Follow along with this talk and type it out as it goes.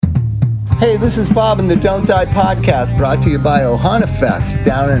Hey, this is Bob in the Don't Die podcast, brought to you by Ohana Fest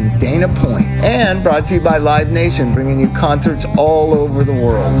down in Dana Point, and brought to you by Live Nation, bringing you concerts all over the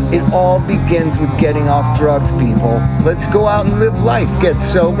world. It all begins with getting off drugs, people. Let's go out and live life. Get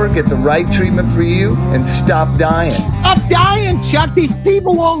sober, get the right treatment for you, and stop dying. Stop dying, Chuck. These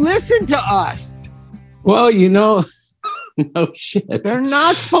people won't listen to us. Well, you know, no shit. They're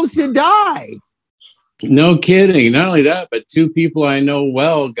not supposed to die. No kidding. Not only that, but two people I know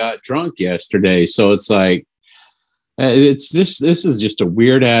well got drunk yesterday. So it's like, this is just a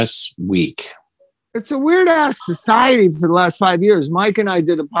weird ass week. It's a weird ass society for the last 5 years. Mike and I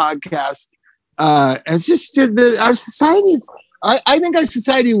did a podcast. And it's just our society is, I think our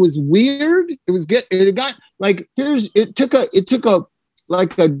society was weird. It got like, it took a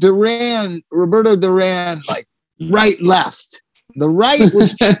Roberto Duran, like right, left. The right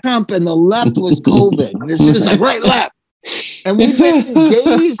was Trump and the left was COVID. It's just like right, left. And we've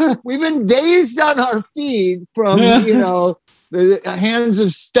been dazed on our feet from, the hands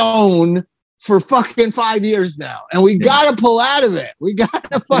of stone for fucking 5 years now. And we got to pull out of it. We got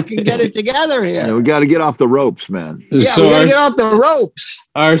to fucking get it together here. Yeah, we got to get off the ropes, man. Yeah, so we got to get off the ropes.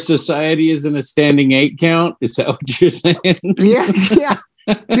 Our society is in a standing 8 count. Is that what you're saying? Yeah.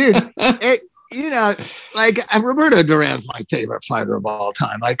 Dude, like Roberto Duran's my favorite fighter of all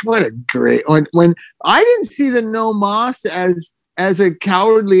time. Like, what a great when I didn't see the No Mas as a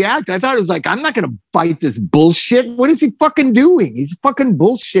cowardly act. I thought it was like, I'm not gonna fight this bullshit. What is he fucking doing? He's a fucking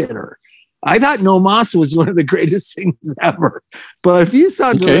bullshitter. I thought No Mas was one of the greatest things ever. But if you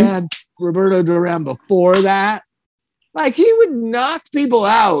saw Roberto Duran before that, like he would knock people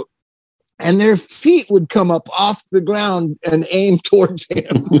out and their feet would come up off the ground and aim towards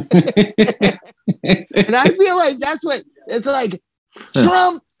him. And I feel like that's what it's like.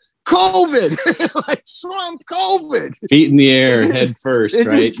 Trump COVID. Like Trump COVID. Feet in the air, head first,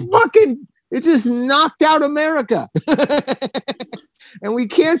 right? It just knocked out America. And we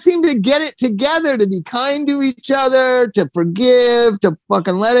can't seem to get it together to be kind to each other, to forgive, to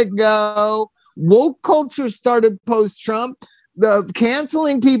fucking let it go. Woke culture started post-Trump. The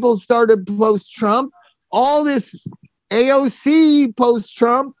canceling people started post-Trump. All this AOC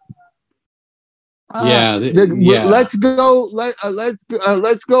post-Trump. Let's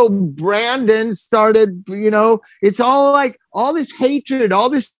go. Brandon started. It's all like all this hatred, all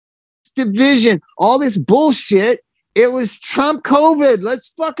this division, all this bullshit. It was Trump COVID.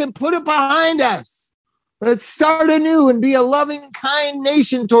 Let's fucking put it behind us. Let's start anew and be a loving, kind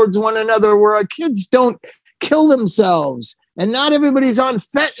nation towards one another, where our kids don't kill themselves. And not everybody's on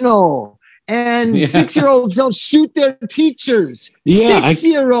fentanyl. And 6-year-olds don't shoot their teachers. Yeah,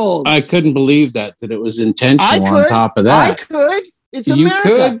 6-year-olds. I couldn't believe that it was intentional on top of that. I could. It's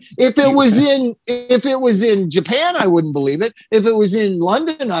America. If it was in Japan, I wouldn't believe it. If it was in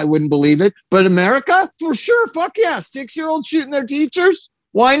London, I wouldn't believe it. But America, for sure, fuck yeah. 6-year-olds shooting their teachers?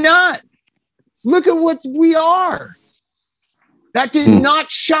 Why not? Look at what we are. That did not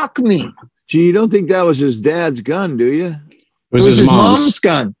shock me. Gee, you don't think that was his dad's gun, do you? It was his mom's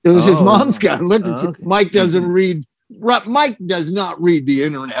gun. It was his mom's gun. Look, Mike doesn't read. Mike does not read the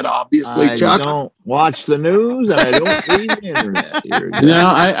internet, obviously, Chuck. I don't watch the news and I don't read the internet. No,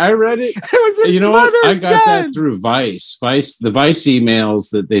 I read it. It was his what? I got gun. that through Vice. The Vice emails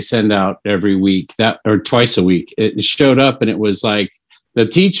that they send out every week, or twice a week. It showed up and it was like the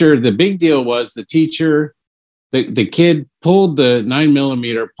teacher. The big deal was the teacher. The kid pulled the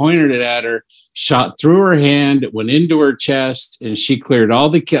 9mm, pointed it at her, shot through her hand, it went into her chest, and she cleared all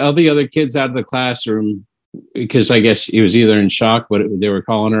the other kids out of the classroom because I guess he was either in shock, but they were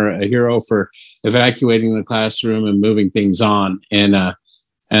calling her a hero for evacuating the classroom and moving things on. And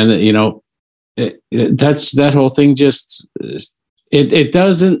that's that whole thing. Just it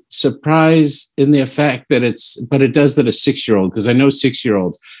doesn't surprise in the fact that but it does that a 6-year-old, because I know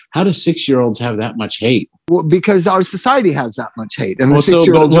 6-year-olds. How do 6-year-olds have that much hate? Well, because our society has that much hate, and the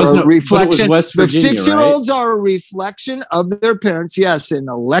 6-year-olds are a reflection. West Virginia, the 6-year-olds are a reflection of their parents. Yes, in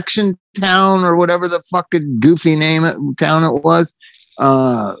Election Town or whatever the fucking goofy town it was,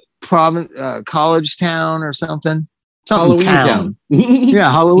 College Town or something. Halloween Town.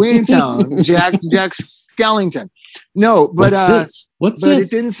 Yeah, Halloween Town. Jack Skellington. No, but what's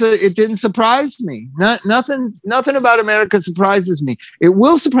this? It didn't surprise me. Nothing about America surprises me. It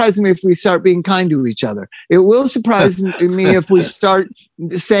will surprise me if we start being kind to each other. It will surprise me if we start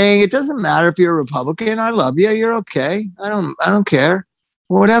saying it doesn't matter if you're a Republican. I love you. You're okay. I don't care.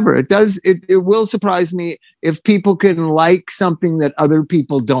 Whatever it does. It will surprise me if people can like something that other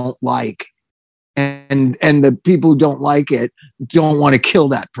people don't like, and the people who don't like it don't want to kill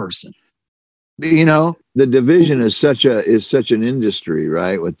that person. you know, the division is such an industry,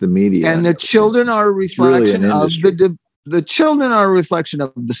 right? With the media, and the children are a reflection really of the children are a reflection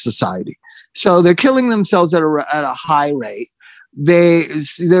of the society. So they're killing themselves at a high rate.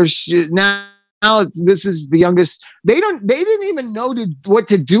 There's now this is the youngest. They didn't even know what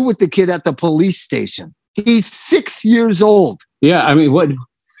to do with the kid at the police station. He's 6 years old. Yeah, I mean, what?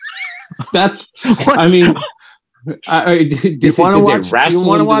 That's. I mean, you want to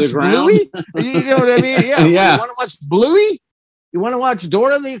watch Bluey? You know what I mean? Yeah. Yeah. You want to watch Bluey? You want to watch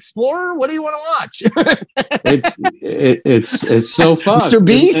Dora the Explorer? What do you want to watch? it's so fun. Mr.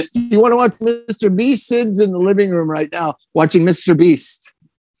 Beast? You want to watch Mr. Beast? Sid's in the living room right now watching Mr. Beast.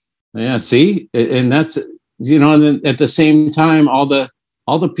 Yeah, see? And that's, you know, and then at the same time, all the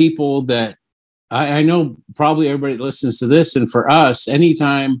people that I know probably everybody listens to this, and for us,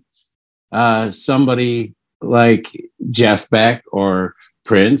 anytime somebody like Jeff Beck or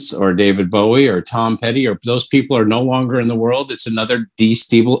Prince or David Bowie or Tom Petty, or those people are no longer in the world, it's another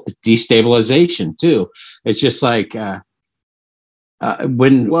destabilization too. It's just like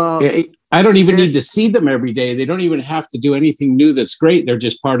when I don't even need to see them every day. They don't even have to do anything new that's great. They're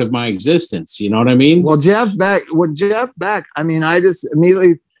just part of my existence. You know what I mean? Well, Jeff Beck, I mean, I just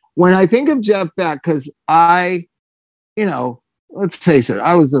immediately, when I think of Jeff Beck, because let's face it,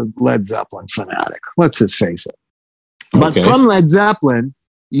 I was a Led Zeppelin fanatic. Let's just face it. But from Led Zeppelin,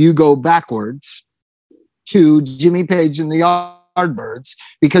 you go backwards to Jimmy Page and the Yardbirds,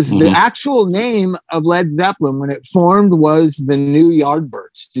 because the actual name of Led Zeppelin when it formed was the New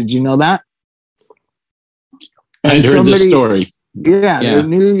Yardbirds. Did you know that? I heard this story. Yeah, the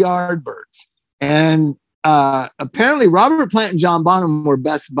New Yardbirds. And apparently Robert Plant and John Bonham were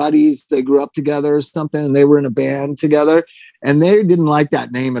best buddies. They grew up together or something, and they were in a band together, and they didn't like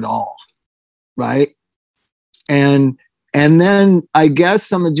that name at all. Right. And then I guess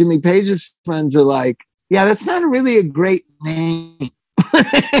some of Jimmy Page's friends are like, yeah, that's not really a great name.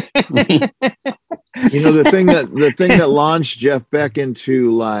 The thing that launched Jeff Beck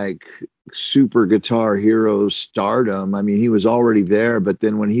into like super guitar hero stardom. I mean, he was already there, but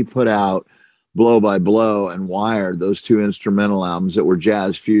then when he put out Blow by Blow and Wired, those two instrumental albums that were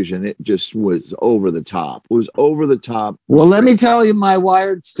jazz fusion, it just was over the top. It was over the top. Well, let me tell you my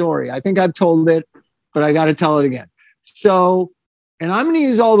Wired story. I think I've told it, but I got to tell it again. So, and I'm going to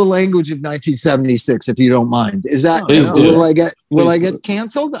use all the language of 1976, if you don't mind. Is that, will I get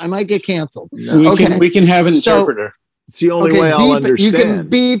canceled? I might get canceled. No. We can have an interpreter. It's the only way I'll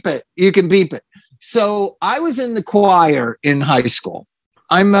understand. You can beep it. So I was in the choir in high school.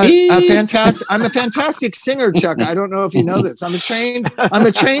 I'm a fantastic singer, Chuck. I don't know if you know this. I'm a trained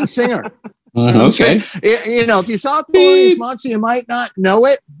singer. Okay. If you saw Thelonious Monster, you might not know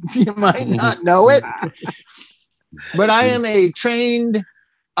it. But I am a trained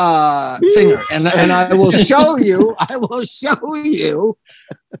singer, and I will show you.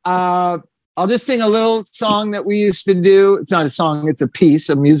 I'll just sing a little song that we used to do. It's not a song; it's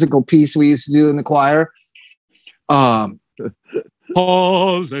a musical piece we used to do in the choir.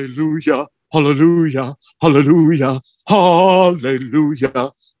 Hallelujah, hallelujah, hallelujah,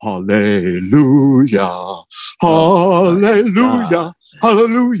 hallelujah, hallelujah, hallelujah,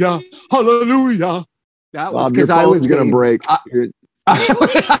 hallelujah, hallelujah. That was because I was going to break.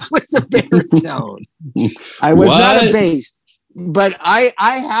 I was a baritone. I was not a bass, but I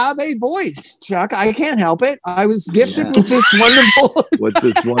have a voice, Chuck. I can't help it. I was gifted with this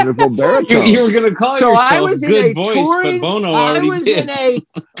wonderful baritone. You were going to call yourself good voice, but Bono already did. I was in a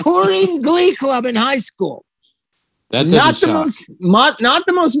touring glee club in high school. That not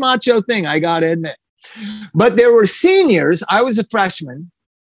the most macho thing, I got to admit. But there were seniors. I was a freshman.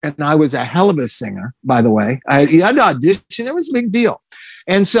 And I was a hell of a singer, by the way. I had to audition. It was a big deal.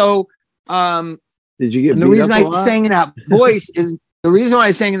 And so did you get the reason I sang in that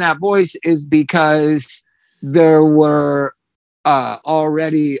voice is because there were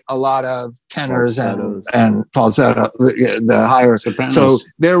already a lot of tenors and falsetto, the higher sopranos. So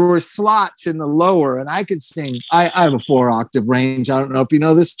there were slots in the lower, and I could sing. I have a 4-octave range. I don't know if you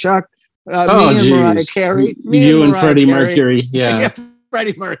know this, Chuck. Me and Mariah Carey. You and Freddie Mercury. Yeah.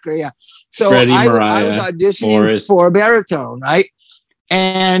 Freddie Mercury, yeah. So I was auditioning for a baritone, right?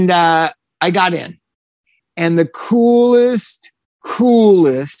 And I got in. And the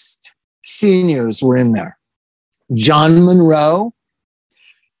coolest seniors were in there. John Monroe.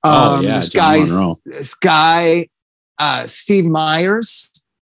 This guy, Steve Myers.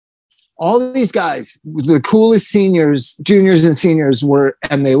 All these guys, the coolest seniors, juniors and seniors were,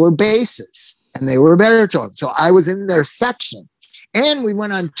 and they were basses and they were baritone. So I was in their section. And we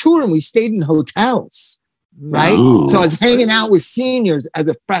went on tour and we stayed in hotels, right? Ooh. So I was hanging out with seniors as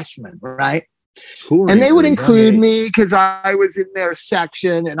a freshman, right? Touring And they would at a young include age. me because I was in their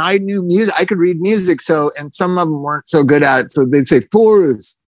section and I knew music. I could read music. So, and some of them weren't so good at it. So they'd say,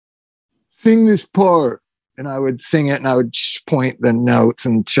 Forrest, sing this part. And I would sing it and I would point the notes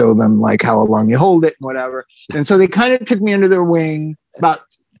and show them like how long you hold it and whatever. And so they kind of took me under their wing about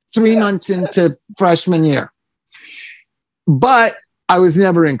 3 months into freshman year. But I was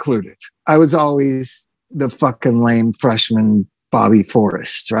never included. I was always the fucking lame freshman Bobby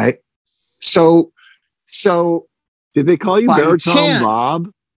Forrest, right? So Did they call you by Baritone chance- Bob?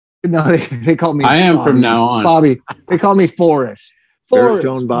 no, they call me I am Bobby. from now on. Bobby. They call me Forrest. Forrest,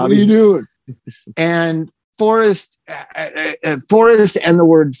 Baritone what Bobby. are you doing? And Forrest and the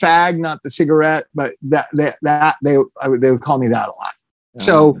word fag, not the cigarette, but that they would call me that a lot.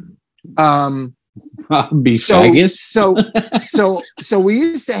 So, Be faggot. so we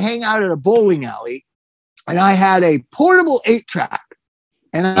used to hang out at a bowling alley, and I had a portable 8-track,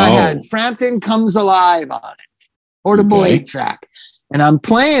 and I had Frampton Comes Alive on it, portable Okay. 8-track, and I'm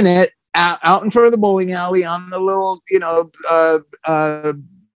playing it out in front of the bowling alley on the little,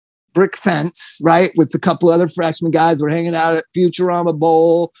 brick fence, right? With a couple other freshman guys. We're hanging out at Futurama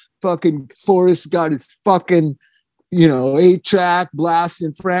Bowl. Fucking Forrest got his fucking, 8-track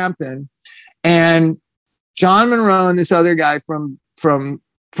blasting Frampton. And John Monroe and this other guy from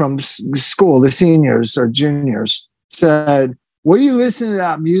school, the seniors or juniors, said, "What are you listening to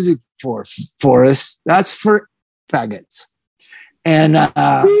that music for, Forrest? That's for faggots." And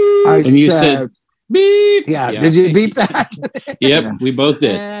And you said, beep. yeah, did you beep that? Yep, we both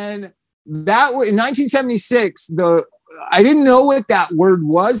did. And that was in 1976. I didn't know what that word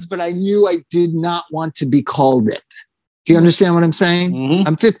was, but I knew I did not want to be called it. Do you understand what I'm saying? Mhm.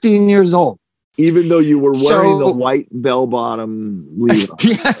 I'm 15 years old. Even though you were wearing the So- white bell-bottom Levi's.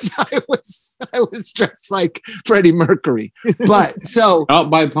 Yes, I was dressed like Freddie Mercury. But so Out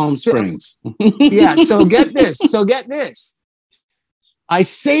by Palm So- Springs. yeah, so get this. I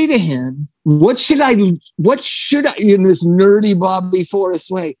say to him, what should I, in this nerdy Bobby Forrest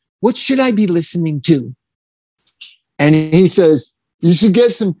way, what should I be listening to? And he says, you should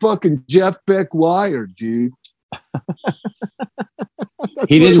get some fucking Jeff Beck Wired, dude.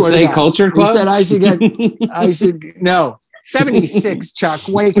 He didn't Swear to say God. Culture He Club. said no, 76, Chuck,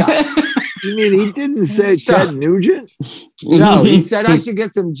 wake up. You mean he didn't say So- Ted Nugent? No, he said I should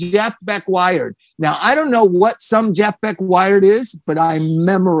get some Jeff Beck Wired. Now, I don't know what some Jeff Beck Wired is, but I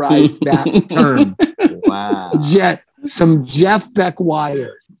memorized that term. Wow. Some Jeff Beck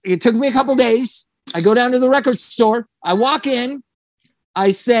Wired. It took me a couple days. I go down to the record store. I walk in.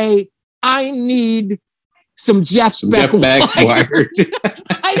 I say, I need some Jeff Beck Beck Wired. Wired.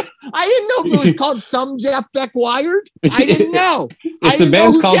 I didn't know if it was called Some Jeff Beck Wired. I didn't know. I It's a didn't know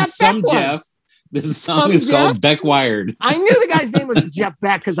band's who called Jeff Some Beck was. Jeff. This song Some is Jeff? called Beck Wired. I knew the guy's name was Jeff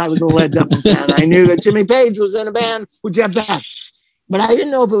Beck because I was a Led Zeppelin fan. I knew that Jimmy Page was in a band with Jeff Beck. But I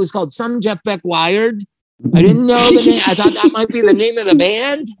didn't know if it was called Some Jeff Beck Wired. I didn't know the name. I thought that might be the name of the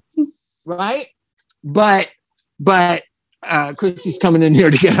band. Right? But Christy's coming in here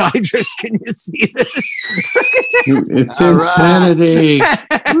to get Idris. Can you see this? It's All right. insanity.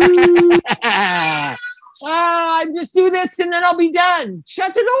 I just do this and then I'll be done.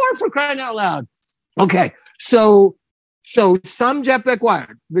 Shut the door for crying out loud. Okay. So some Jeff Beck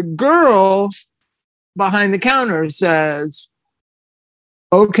Wired. The girl behind the counter says,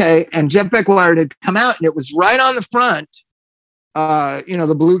 okay. And Jeff Beck Wired had come out and it was right on the front.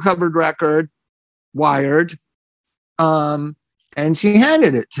 The blue covered record, Wired. And she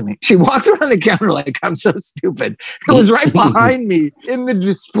handed it to me. She walked around the counter like I'm so stupid. It was right behind me in the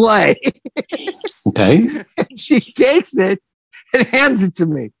display. Okay. And she takes it and hands it to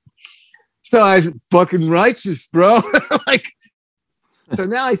me. So I fucking righteous, bro. So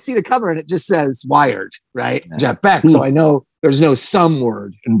now I see the cover and it just says Wired, right? Jeff Beck. So I know there's no some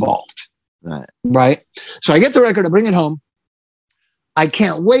word involved. Right. So I get the record, I bring it home. I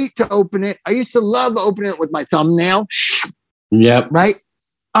can't wait to open it. I used to love opening it with my thumbnail. Yep. Right?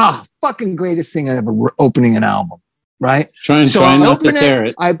 Fucking greatest thing ever, opening an album. Right? Try I not to open tear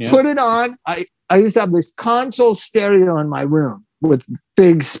it. I put it on. I used to have this console stereo in my room with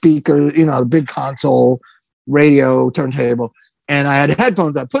big speaker, the big console radio turntable. And I had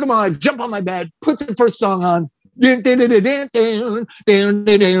headphones. I put them on, I jump on my bed, put the first song on.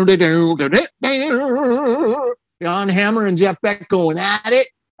 Jon Hammer and Jeff Beck going at it.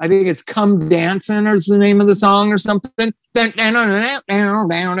 I think it's Come Dancing or is the name of the song or something. So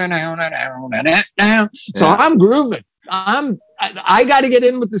I'm grooving. I got to get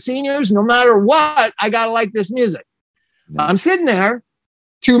in with the seniors no matter what. I got to like this music. I'm sitting there.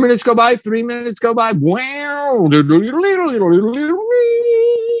 2 minutes go by, 3 minutes go by. Wow.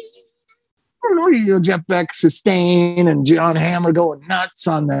 Jeff Beck sustain and John Hammer going nuts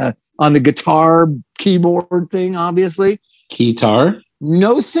on the guitar keyboard thing, obviously. Keytar?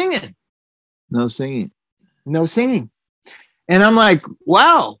 No singing. No singing. No singing. And I'm like,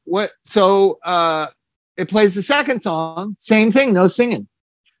 wow, what? So it plays the second song, same thing, no singing.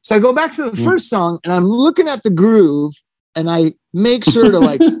 So I go back to the first song and I'm looking at the groove and I make sure to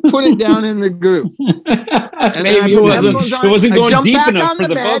like put it down in the groove. And maybe it wasn't going deep enough for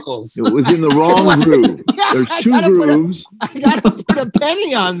the vocals. It was in the wrong groove. Yeah, There's two grooves. I got to put a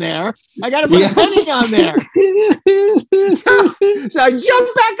penny on there. So I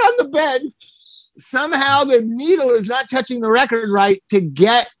jump back on the bed. Somehow the needle is not touching the record right to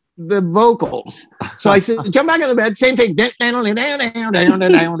get the vocals. So I said, jump back on the bed, same thing.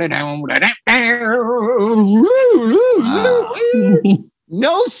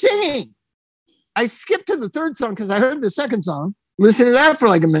 No singing. I skipped to the third song because I heard the second song. Listened to that for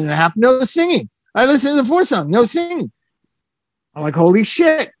like a minute and a half. No singing. I listened to the fourth song. No singing. I'm like, holy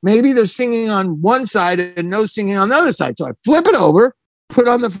shit. Maybe they're singing on one side and no singing on the other side. So I flip it over, put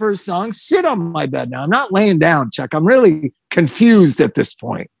on the first song, sit on my bed now. I'm not laying down, Chuck. I'm really confused at this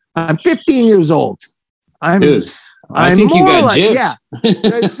point. I'm 15 years old. I think you got like, gypped. Yeah,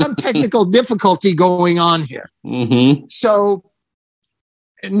 there's some technical difficulty going on here. Mm-hmm. So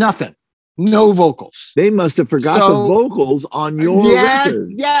nothing, no vocals. They must have forgot the vocals on your record.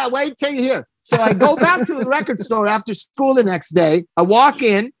 Yeah, wait till you hear. So I go back to the record store after school the next day. I walk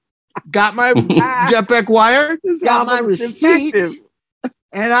in, got my Jeff Beck Wired, got my receipt,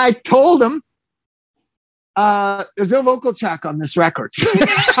 and I told them, there's no vocal track on this record. Because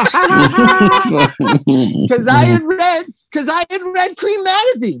I had read Cream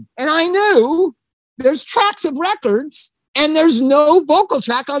magazine and I knew there's tracks of records and there's no vocal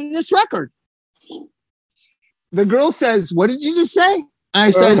track on this record. The girl says, what did you just say?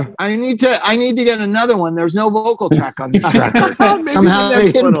 I said, I need to get another one. There's no vocal track on this record. Somehow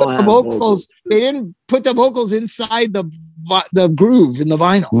they didn't put the vocals. They didn't put the vocals inside the groove in the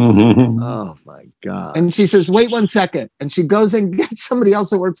vinyl. Mm-hmm. Oh my God. And she says, wait 1 second. And she goes and gets somebody else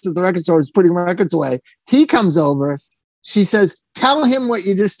that works at the record store, is putting records away. He comes over. She says, tell him what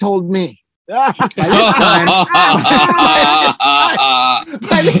you just told me. By this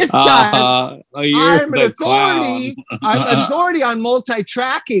time, I'm an authority. I'm an authority on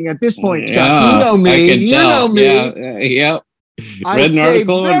multi-tracking at this point, Chuck. Yeah, you know me. You know me. Yep. I say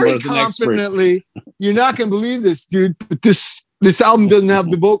very confidently, you're not going to believe this, dude, but this album doesn't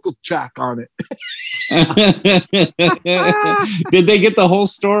have the vocal track on it. Did they get the whole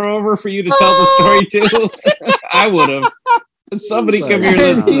store over for you to tell the story too? I would have. Somebody come here and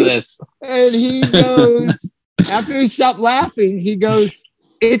listen to this. And he goes, after he stopped laughing, he goes,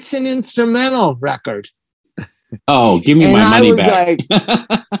 it's an instrumental record. Oh, give me my money back.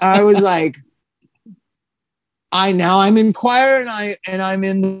 I was like, I'm in choir and I'm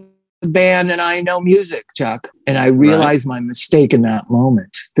in the band and I know music, Chuck. And I realized my mistake in that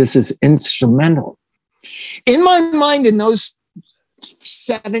moment. This is instrumental. In my mind, in those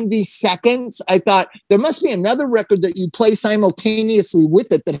 70 seconds, I thought there must be another record that you play simultaneously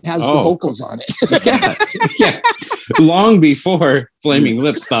with it that has the vocals on it. Yeah. Long before Flaming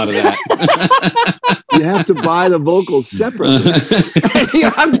Lips thought of that. You have to buy the vocals separately.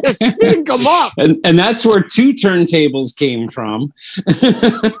 You have to sync them up. And that's where two turntables came from.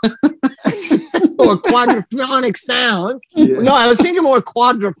 Or quadraphonic sound. Yeah. No, I was thinking more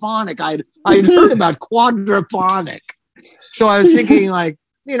quadraphonic. I'd heard about quadraphonic. So I was thinking like,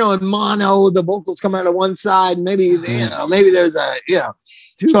 in mono, the vocals come out of one side. Maybe, maybe there's a,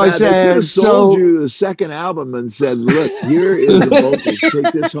 So I said, sold you the second album and said, look, here is the vocals.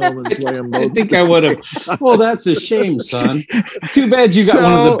 Take this home and play them both. I think I would have. Well, that's a shame, son. Too bad you got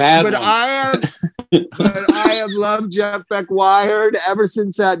one of the bad ones. I have loved Jeff Beck Wired ever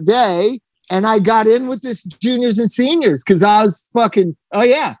since that day. And I got in with this juniors and seniors because I was fucking, oh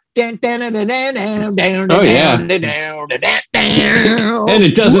yeah. And it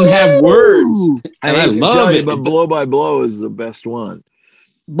doesn't have words. And I love it. But Blow by Blow is the best one.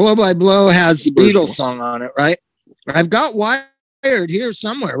 Blow by Blow has the Beatles song on it, right? I've got Wired here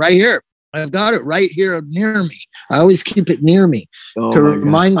somewhere, right here. I've got it right here near me. I always keep it near me to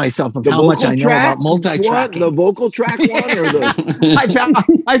remind myself of how much I know about multi-tracking. The vocal track one or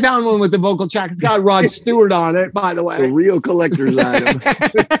the? I found one with the vocal track. It's got Rod Stewart on it, by the way. The real collector's item.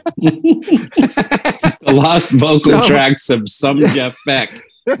 The lost vocal tracks of some Jeff Beck.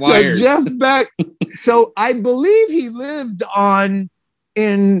 Wired. So Jeff Beck. So I believe he lived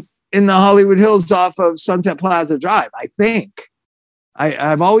in the Hollywood Hills off of Sunset Plaza Drive. I think.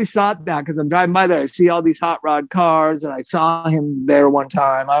 I've always thought that because I'm driving by there. I see all these hot rod cars, and I saw him there one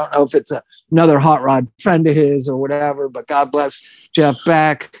time. I don't know if it's a another hot rod friend of his or whatever. But God bless Jeff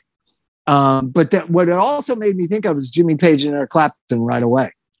Beck. But what it also made me think of is Jimmy Page and Eric Clapton right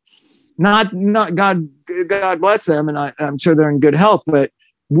away. Not God bless them, and I'm sure they're in good health. But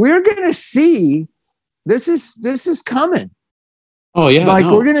we're gonna see this is coming. Oh yeah,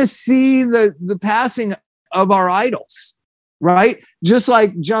 we're gonna see the passing of our idols, right? Just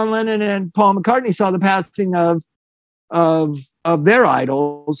like John Lennon and Paul McCartney saw the passing of their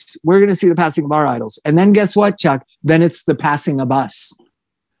idols, we're gonna see the passing of our idols. And then guess what, Chuck? Then it's the passing of us.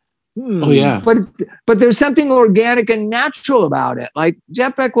 Oh yeah. But there's something organic and natural about it. Like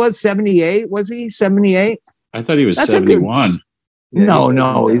Jeff Beck was 78. Was he 78? I thought he was 71.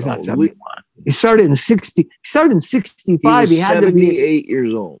 No, he's not 71. He started in 60. He started in 65. He had to be 78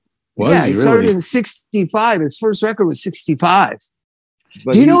 years old. He started in 65. His first record was 65.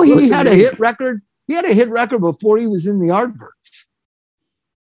 But do you know he had a hit record? He had a hit record before he was in the Yardbirds.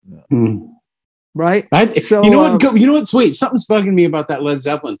 Right? You know what? Wait, something's bugging me about that Led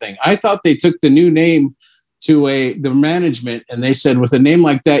Zeppelin thing. I thought they took the new name to the management, and they said, with a name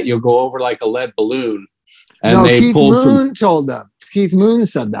like that, you'll go over like a lead balloon. And Keith Moon told them. Keith Moon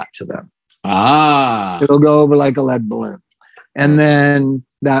said that to them. It'll go over like a lead balloon. And then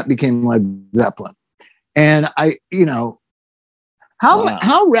that became Led Zeppelin. And how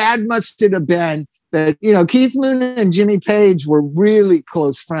rad must it have been that, Keith Moon and Jimmy Page were really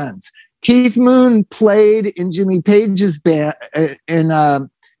close friends. Keith Moon played in Jimmy Page's band in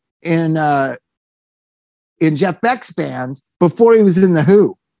Jeff Beck's band before he was in the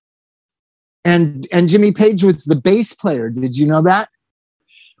Who. And Jimmy Page was the bass player. Did you know that?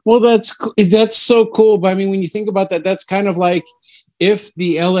 Well, that's so cool. But I mean, when you think about that, that's kind of like if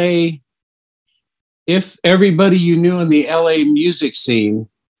everybody you knew in the LA music scene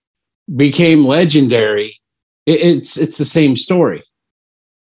became legendary, it's the same story.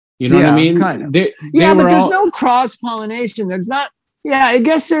 You know what I mean? Kind of. But there's no cross-pollination. There's not. Yeah, I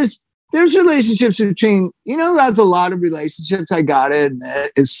guess there's relationships between. Who has a lot of relationships? I gotta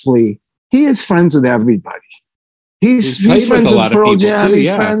admit, is Flea. He is friends with everybody. He's friends with Pearl Jam. He's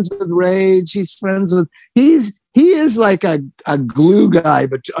friends with Rage. He's friends with. He is like a glue guy,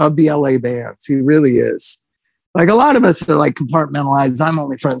 but of the LA bands. He really is. Like a lot of us are like compartmentalized. I'm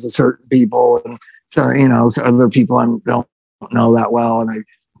only friends with certain people, and so other people I don't know that well, and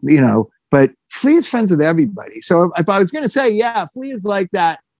but Flea is friends with everybody. So if I was going to say, Flea is like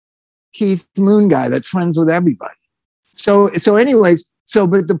that Keith Moon guy that's friends with everybody. So anyways,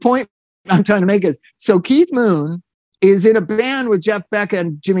 but the point I'm trying to make is, so Keith Moon is in a band with Jeff Beck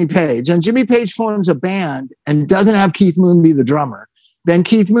and Jimmy Page, and Jimmy Page forms a band and doesn't have Keith Moon be the drummer. Then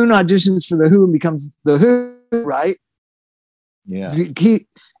Keith Moon auditions for the Who and becomes the Who, right? Yeah.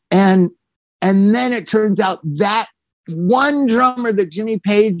 And then it turns out that one drummer that Jimmy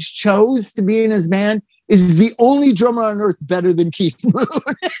Page chose to be in his band is the only drummer on earth better than Keith Moon.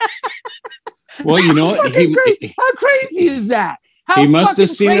 Well, you know what? How crazy is that? He must have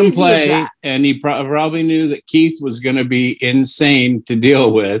seen him play, and he probably knew that Keith was going to be insane to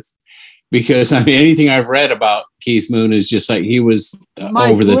deal with, because I mean, anything I've read about Keith Moon is just like he was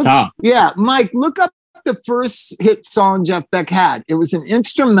over the top. Yeah, Mike, look up the first hit song Jeff Beck had. It was an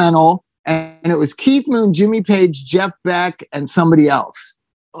instrumental. And it was Keith Moon, Jimmy Page, Jeff Beck, and somebody else.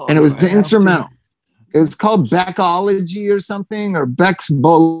 And it was the instrumental. It was called Beckology or something, or Beck's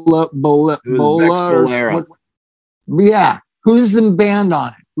Bola. Yeah. Who's the band on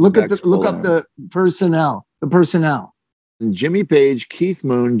it? Look up the personnel. The personnel. Jimmy Page, Keith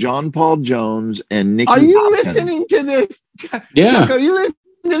Moon, John Paul Jones, and Nicky. Are you listening to this? Yeah. Chuck, are you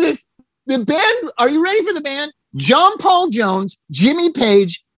listening to this? The band. Are you ready for the band? John Paul Jones, Jimmy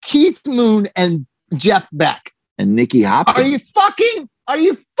Page, Keith Moon, and Jeff Beck. And Nicky Hopkins. Are you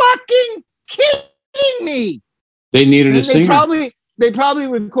fucking kidding me? They needed a singer. They probably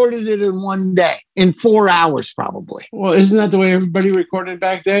recorded it in one day, in 4 hours, probably. Well, isn't that the way everybody recorded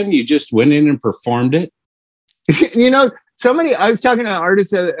back then? You just went in and performed it. I was talking to an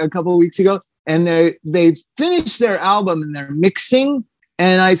artist a couple of weeks ago, and they finished their album and they're mixing.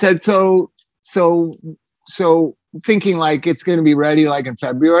 And I said, so thinking like it's going to be ready like in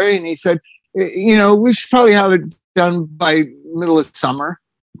February. And he said, we should probably have it done by middle of summer.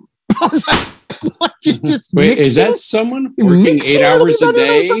 I was like, what, you just wait, mixing? Is that someone working 8 hours a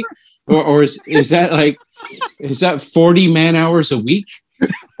day? Or is that like, is that 40 man hours a week?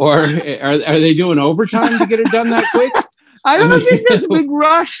 Or are they doing overtime to get it done that quick? I don't think there's a big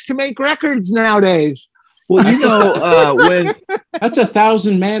rush to make records nowadays. Well, when that's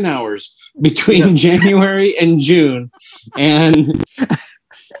 1,000 man hours between January and June, and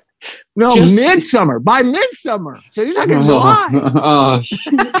No, Just- midsummer. By midsummer. So you're talking July.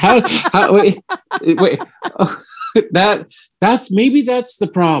 Wait. That's the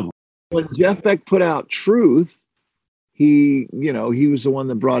problem. When Jeff Beck put out Truth, he was the one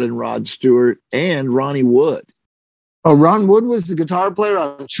that brought in Rod Stewart and Ronnie Wood. Oh, Ron Wood was the guitar player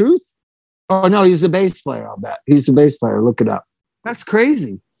on Truth? Oh, no, he's the bass player, I'll bet. He's the bass player. Look it up. That's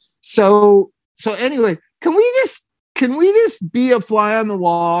crazy. So anyway, can we just be a fly on the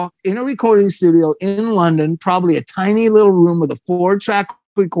wall in a recording studio in London, probably a tiny little room with a 4-track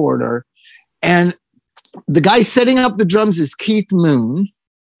recorder, and the guy setting up the drums is Keith Moon.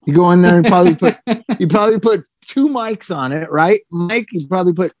 You go in there and probably put 2 mics on it, right? Mike, you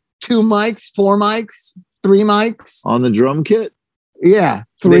probably put 2 mics, 4 mics, 3 mics On the drum kit? Yeah,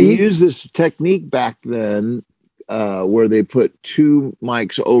 They 3. used this technique back then where they put 2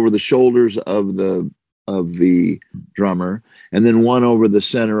 mics over the shoulders of the drummer, and then one over the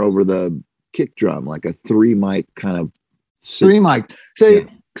center over the kick drum, like a 3 mic kind of 3 mics.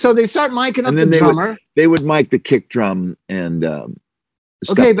 So they start micing up And the then drummer. they would mic the kick drum and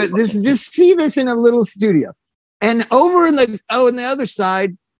Okay, but just see this in a little studio. And over in the other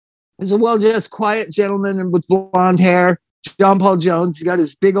side is a well-dressed, quiet gentleman with blonde hair, John Paul Jones. He's got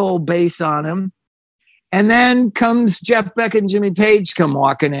his big old bass on him. And then comes Jeff Beck and Jimmy Page come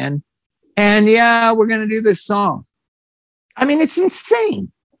walking in. And yeah, we're going to do this song. I mean, it's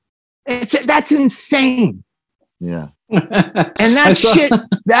insane. That's insane. yeah. And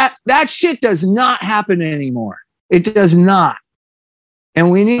that shit does not happen anymore. It does not. And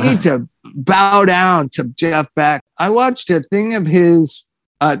we need to bow down to Jeff Beck. I watched a thing of his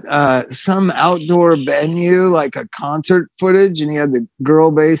some outdoor venue, like a concert footage, and he had the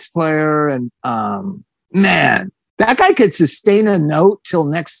girl bass player. And man, that guy could sustain a note till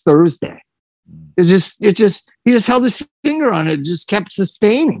next Thursday. He just held his finger on it, and just kept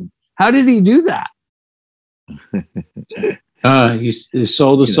sustaining. How did he do that? He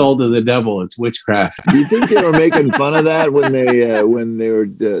sold his soul to the devil. It's witchcraft. Do you think they were making fun of that when they were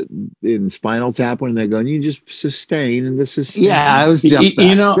in Spinal Tap, when they're going, you just sustain and this is Yeah, I was Jeff Beck.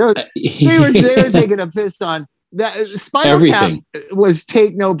 You know, they were taking a piss on that. Spinal Everything. Tap was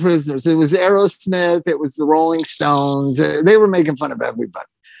Take No Prisoners. It was Aerosmith. It was the Rolling Stones. They were making fun of everybody.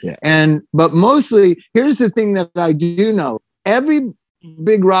 Yeah. But mostly, here's the thing that I do know: every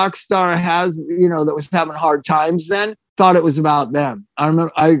big rock star has, that was having hard times then, thought it was about them.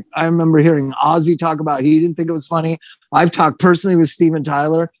 I remember hearing Ozzy talk about he didn't think it was funny. I've talked personally with Steven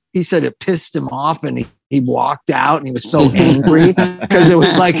Tyler. He said it pissed him off, and he walked out, and he was so angry because it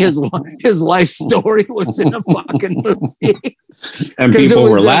was like his life story was in a fucking movie. And people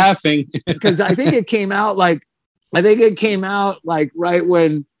were laughing because I think it came out like right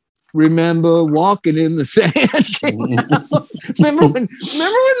when Remember Walking in the Sand came out. Remember when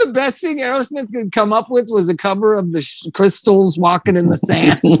the best thing Aerosmith could come up with was a cover of the Crystals Walking in the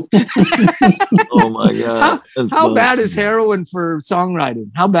Sand? Oh my God. How bad is heroin for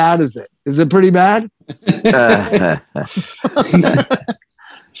songwriting? How bad is it? Is it pretty bad?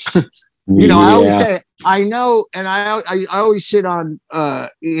 funny. I always say, I know, and I always shit on,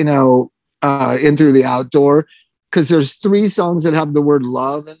 In Through the Outdoor, because there's 3 songs that have the word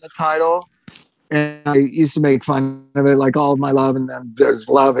love in the title. And I used to make fun of it, like All of My Love, and then there's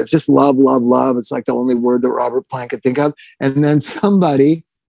love. It's just love, love, love. It's like the only word that Robert Plant could think of. And then somebody,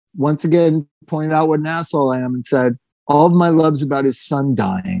 once again, pointed out what an asshole I am and said, All of My Love's about his son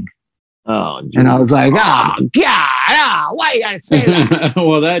dying. Oh, geez. And I was like, oh, God, why you gotta say that?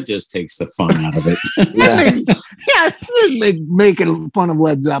 Well, that just takes the fun out of it. This is making fun of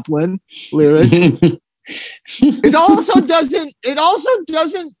Led Zeppelin lyrics. It also doesn't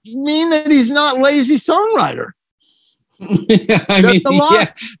mean that he's not lazy songwriter. I mean,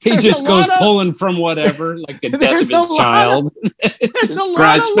 he just goes pulling from whatever, like the death of his child, just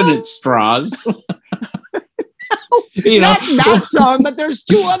grasping at straws. Not that song, but there's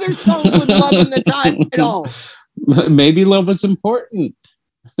 2 other songs with love in the title. Maybe love was important.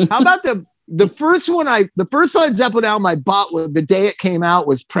 How about the first Led Zeppelin album I bought the day it came out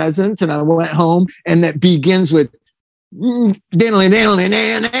was Presents, and I went home, and that begins with nobody's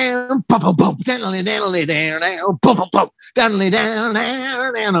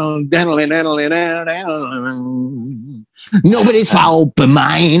fault but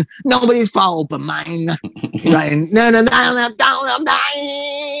mine. Nobody's fault but mine. Right?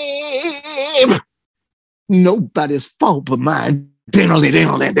 Nobody's fault but mine.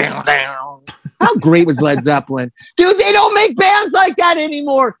 How great was Led Zeppelin? Dude, they don't make bands like that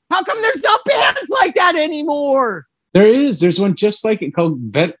anymore. How come there's not bands like that anymore? There is. There's one just like it called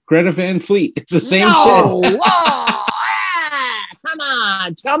Greta Van Fleet. It's the same shit. Whoa, come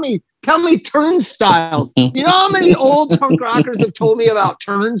on. Tell me Turnstiles. You know how many old punk rockers have told me about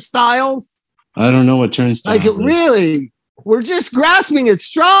Turnstiles? I don't know what Turnstiles Like, is. really? We're just grasping at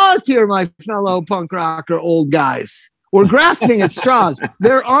straws here, my fellow punk rocker old guys. We're grasping at straws.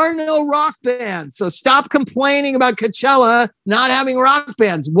 There are no rock bands. So stop complaining about Coachella not having rock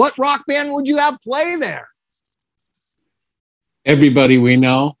bands. What rock band would you have play there? Everybody we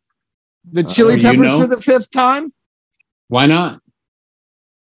know. The Chili you Peppers know? for the 5th time? Why not?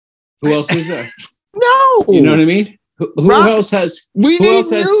 Who else is there? No. You know what I mean? Who Rock- else has? We Who need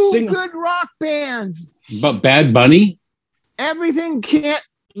else has new single- good rock bands. But Bad Bunny? Everything can't.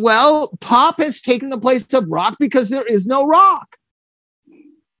 Well, pop has taken the place of rock because there is no rock.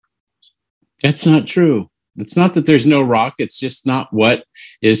 That's not true. It's not that there's no rock. It's just not what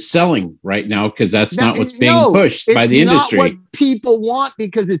is selling right now because that's not what's being pushed by the industry. It's not what people want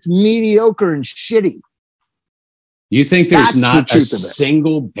because it's mediocre and shitty. You think there's That's the not a truth of it.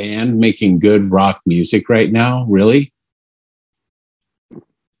 single band making good rock music right now? Really?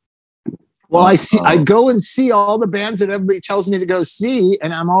 Well, I go and see all the bands that everybody tells me to go see,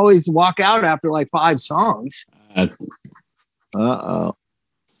 and I'm always walk out after like 5 songs. Uh-oh.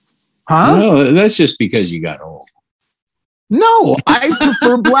 Huh? No, that's just because you got old. No, I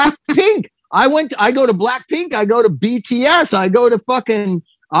prefer Blackpink. I go to Blackpink. I go to BTS.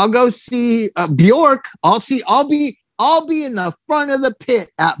 I'll go see Bjork. I'll be in the front of the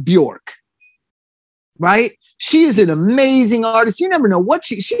pit at Bjork. Right? She is an amazing artist. You never know what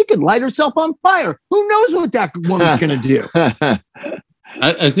she could light herself on fire. Who knows what that woman's going to do?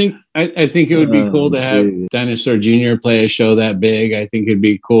 I think it would be cool to have Dinosaur Jr. play a show that big. I think it'd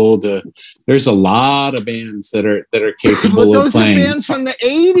be cool to. There's a lot of bands that are capable But those of playing. are bands from the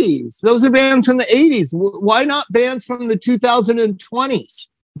 80s. Those are bands from the 80s. Why not bands from the 2020s?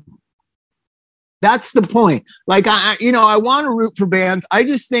 That's the point. Like I want to root for bands. I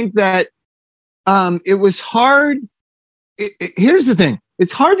just think that it was hard. Here's the thing.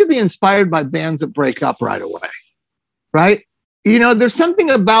 It's hard to be inspired by bands that break up right away. Right? You know, there's something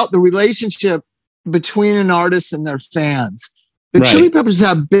about the relationship between an artist and their fans. The Right. Chili Peppers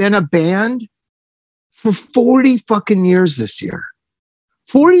have been a band for 40 fucking years this year.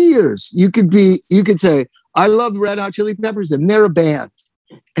 40 years. You could say, I love Red Hot Chili Peppers and they're a band.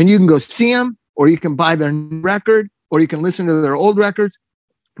 And you can go see them, or you can buy their record, or you can listen to their old records.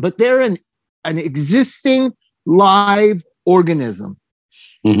 But they're an existing live organism.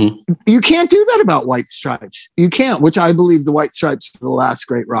 Mm-hmm. You can't do that about White Stripes. You can't, which I believe the White Stripes are the last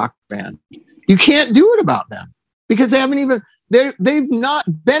great rock band. You can't do it about them because they've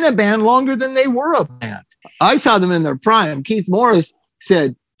not been a band longer than they were a band. I saw them in their prime. Keith Morris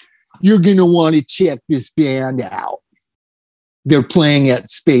said, "You're going to want to check this band out. They're playing at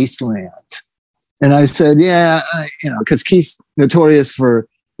Spaceland." And I said, yeah, because Keith's notorious for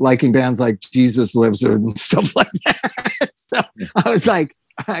liking bands like Jesus Lizard and stuff like that. So I was like,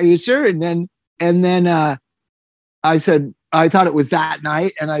 are you sure? And then I said, I thought it was that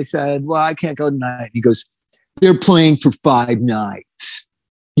night. And I said, well, I can't go tonight. He goes, they're playing for 5 nights.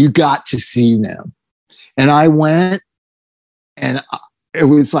 You got to see them. And I went, and it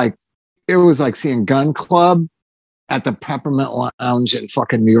was like seeing Gun Club at the Peppermint Lounge in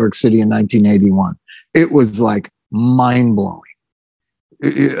fucking New York City in 1981. It was like mind blowing.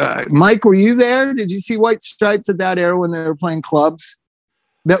 Mike, were you there? Did you see White Stripes at that era when they were playing clubs?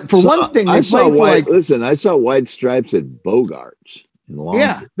 That for one thing, they played for I saw White Stripes at Bogarts in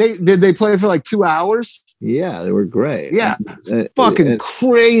Long Beach. They play for like 2 hours. Yeah, they were great. Yeah, fucking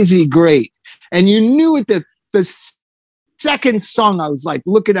crazy great. And you knew it. The second song, I was like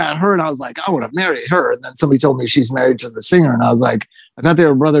looking at her, and I was like, I would have married her. And then somebody told me she's married to the singer, and I was like, I thought they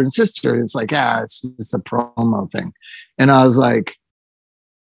were brother and sister. And it's like, it's just a promo thing. And I was like,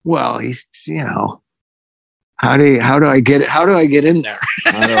 well, he's, how do I get it? How do I get in there?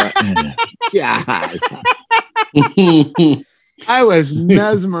 Yeah. I was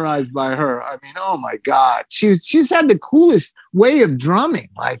mesmerized by her. I mean, oh my God. She's had the coolest way of drumming.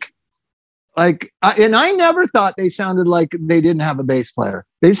 And I never thought they sounded like they didn't have a bass player.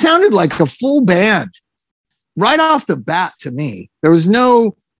 They sounded like a full band right off the bat to me. There was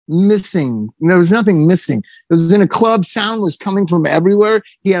nothing missing. It was in a club. Sound was coming from everywhere.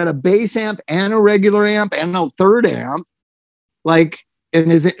 He had a bass amp and a regular amp and a third amp.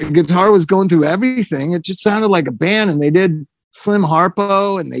 And his guitar was going through everything. It just sounded like a band. And they did Slim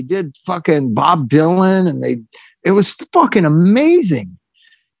Harpo, and they did fucking Bob Dylan, and it was fucking amazing.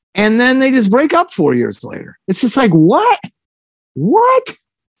 And then they just break up 4 years later. It's just like, what?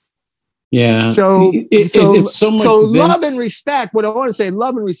 Yeah. So it's so much. So love and respect. What I want to say,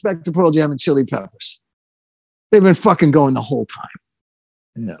 love and respect to Pearl Jam and Chili Peppers. They've been fucking going the whole time.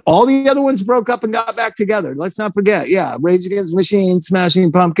 Yeah. All the other ones broke up and got back together. Let's not forget. Yeah, Rage Against the Machine,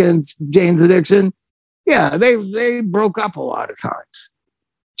 Smashing Pumpkins, Jane's Addiction. Yeah, they broke up a lot of times.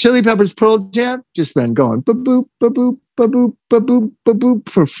 Chili Peppers, Pearl Jam, just been going ba-boop, ba-boop, ba-boop, ba-boop, ba-boop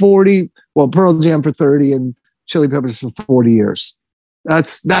for 40. Well, Pearl Jam for 30 and Chili Peppers for 40 years.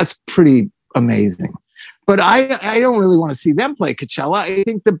 That's pretty amazing. But I don't really want to see them play Coachella. I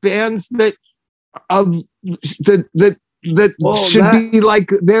think the bands that should be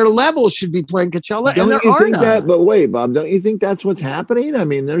like their level should be playing Coachella. Don't and there you are think none. that? But wait, Bob, don't you think that's what's happening? I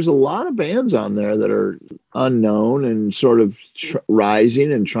mean, there's a lot of bands on there that are unknown and sort of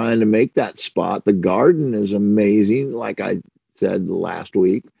rising and trying to make that spot. The Garden is amazing, like I said last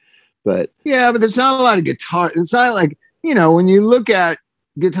week. But yeah, but there's not a lot of guitar. It's not like, when you look at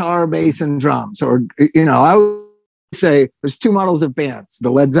guitar, bass, and drums, or, I would say there's two models of bands. The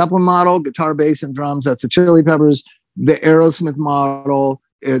Led Zeppelin model, guitar, bass, and drums. That's the Chili Peppers. The Aerosmith model,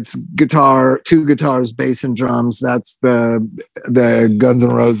 it's two guitars, bass, and drums. That's the Guns N'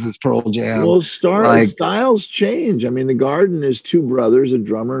 Roses, Pearl Jam. Well, styles change. I mean, the Garden is two brothers, a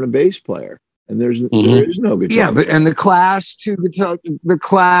drummer and a bass player, and there is no guitar. Yeah, but and the Clash, two guitars.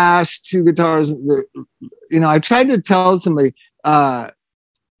 I tried to tell somebody the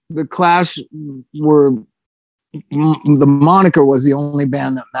Clash were the moniker was the only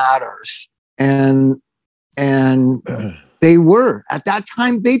band that matters, and they were at that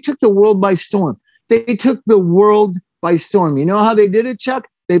time. They took the world by storm. You know how they did it, Chuck?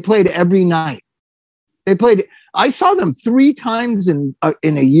 They played every night. I saw them 3 times in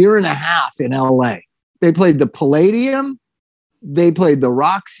a year and a half in LA. They played the Palladium, they played the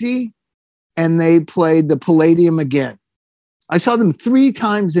Roxy, and they played the Palladium again. I saw them 3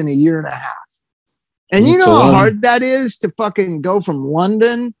 times in a year and a half. And you know how hard that is to fucking go from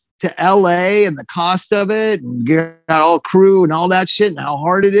London to LA and the cost of it and get all crew and all that shit and how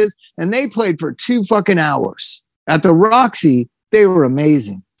hard it is. And they played for 2 fucking hours at the Roxy. They were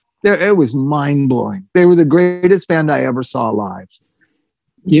amazing. It was mind blowing. They were the greatest band I ever saw live.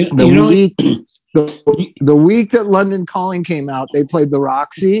 The week that London Calling came out, they played the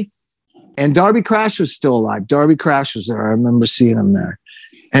Roxy and Darby Crash was still alive. Darby Crash was there. I remember seeing him there.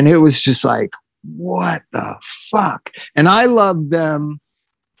 And it was just like, what the fuck? And I loved them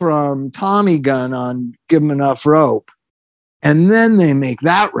from Tommy Gun on Give 'Em Enough Rope. And then they make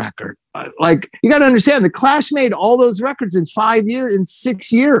that record. Like, you got to understand, the Clash made all those records in 5 years, in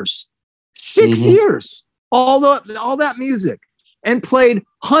 6 years. 6 years. All that music. And played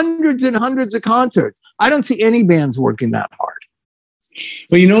hundreds and hundreds of concerts. I don't see any bands working that hard.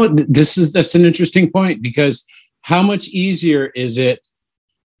 Well, you know what? That's an interesting point, because how much easier is it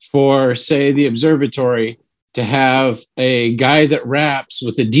for, say, the Observatory to have a guy that raps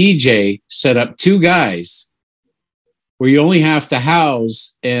with a DJ set up 2 guys, where you only have to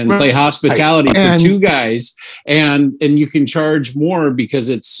house and play hospitality for 2 guys, and you can charge more because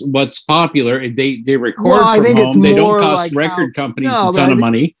it's what's popular. They record from home. They don't cost record companies a ton of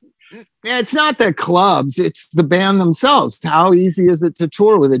money. It's not the clubs, it's the band themselves. How easy is it to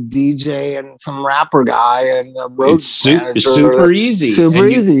tour with a DJ and some rapper guy and a road? It's super easy. Super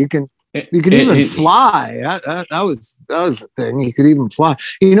easy. You can even fly. That was the thing. You could even fly.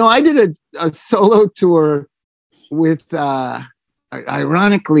 I did a solo tour with,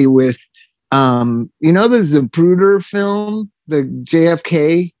 ironically, with, the Zapruder film, the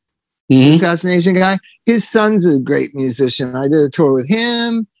JFK assassination guy. His son's a great musician. I did a tour with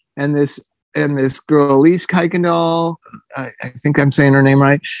him and this girl, Elise Kuykendall. I think I'm saying her name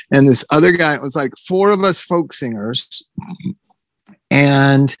right. And this other guy. It was like 4 of us folk singers,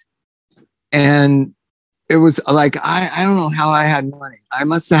 and it was like, I don't know how I had money. I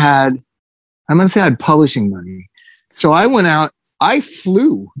must have had publishing money. So I went out, I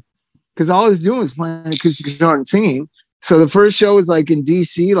flew, because all I was doing was playing acoustic guitar and singing. So the first show was like in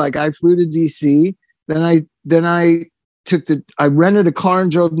DC, like I flew to DC. Then I rented a car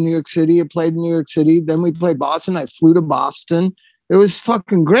and drove to New York City. I played in New York City. Then we played Boston. I flew to Boston. It was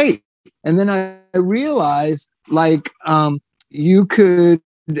fucking great. And then I realized, like, you could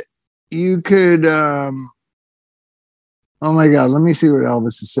oh my God, let me see what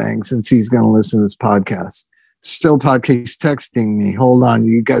Elvis is saying, since he's going to listen to this podcast. Still podcast texting me. Hold on.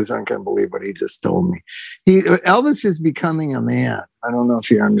 You guys aren't going to believe what he just told me. Elvis is becoming a man. I don't know if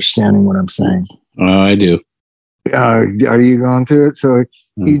you're understanding what I'm saying. I do. Are you going through it? So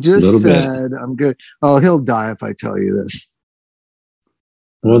he just said, I'm good. Oh, he'll die if I tell you this.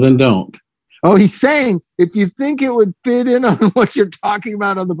 Well, then don't. Oh, he's saying, if you think it would fit in on what you're talking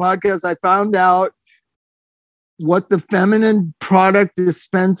about on the podcast, I found out what the feminine product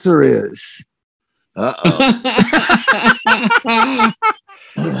dispenser is. Uh-oh.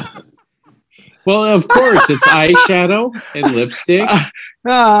 Well, of course, it's eyeshadow and lipstick.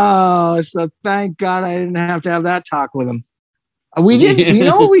 Oh, so thank God I didn't have to have that talk with him. We didn't. You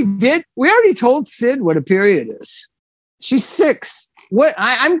know what we did? We already told Sid what a period is. She's 6. What?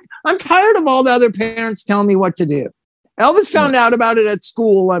 I'm tired of all the other parents telling me what to do. Elvis found out about it at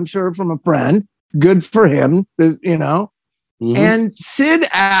school, I'm sure, from a friend. Good for him, you know. Mm-hmm. And Sid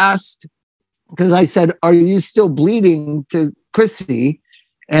asked, because I said, "Are you still bleeding?" to Chrissy.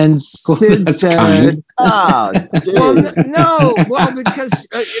 And Sid said, "Oh, well, no, well, because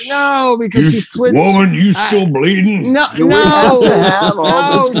she switched. Woman, you still bleeding? No, it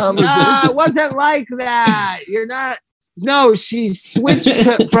wasn't like that. You're not. No, she switched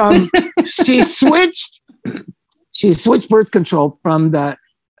she switched birth control from the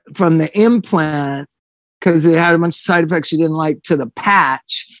implant because it had a bunch of side effects she didn't like to the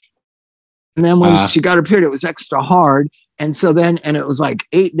patch. And then when she got her period, it was extra hard. And so then, and it was like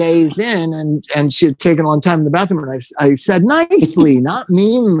 8 days in, and she had taken a long time in the bathroom. And I said nicely, not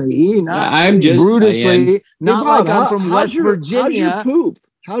meanly, not brutishly, not like I'm from West Virginia.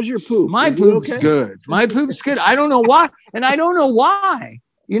 How's your poop? My poop's good. My poop's good. I don't know why. And I don't know why.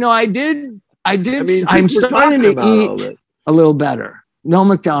 You know, I'm starting to eat a little better. No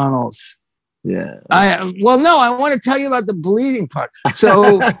McDonald's. Yeah. I want to tell you about the bleeding part.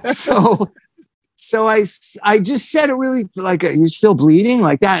 So I just said it really like, you're still bleeding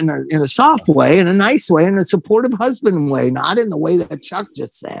like that in a soft way, in a nice way, in a supportive husband way, not in the way that Chuck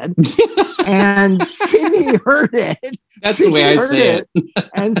just said. And Sydney heard it. That's the way I say it.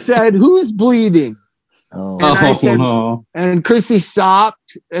 And said, "Who's bleeding?" Oh. And I said, and Chrissy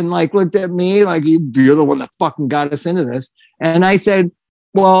stopped and like looked at me like, you're the one that fucking got us into this. And I said,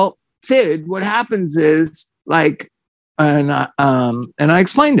 "Well, Sid, what happens is like," and I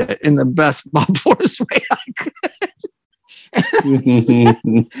explained it in the best Bob Forrest way I could.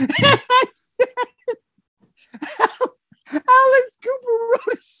 And I said, Alice Cooper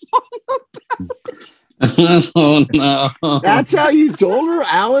wrote a song about it. Oh no! That's how you told her?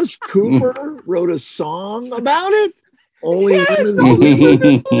 Alice Cooper wrote a song about it? Only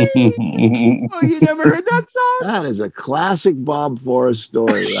women. Oh, you never heard that song? That is a classic Bob Forrest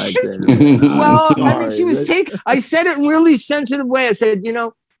story right there. Well, I mean, she was I said it in a really sensitive way. I said, you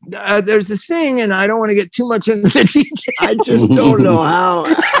know, there's this thing, and I don't want to get too much into the details. I just don't know how.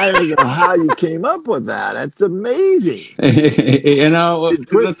 I don't know how you came up with that. That's amazing. You know,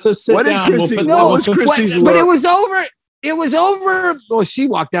 let's just sit down. But it was over. It was over. Well, she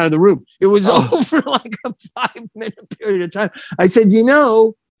walked out of the room. It was over like a 5-minute period of time. I said, you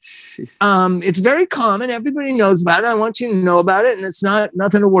know, it's very common. Everybody knows about it. I want you to know about it, and it's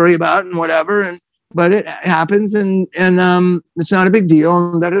nothing to worry about, and whatever. But it happens, and it's not a big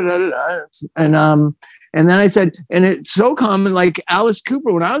deal. And then I said, and it's so common. Like Alice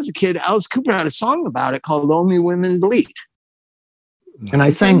Cooper, when I was a kid, Alice Cooper had a song about it called "Only Women Bleed," and I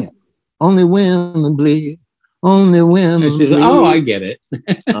sang it. Only women bleed. Only women. Says, "Oh, I get it."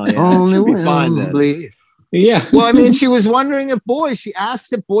 Oh, yeah. Only women bleed. Yeah. Well, I mean, she was wondering if she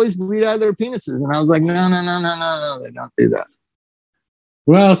asked if boys bleed out of their penises, and I was like, no, they don't do that.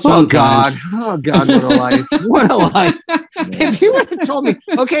 Well, sometimes. Oh God, what a life! What a life! If you would have told me,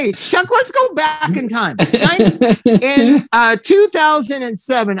 okay, Chuck, let's go back in time. In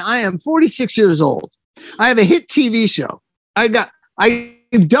 2007, I am 46 years old. I have a hit TV show. I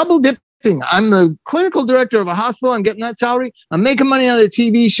double dipping. I'm the clinical director of a hospital. I'm getting that salary. I'm making money on the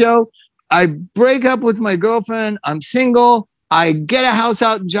TV show. I break up with my girlfriend. I'm single. I get a house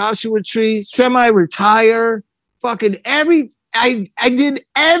out in Joshua Tree, semi-retire. Fucking I did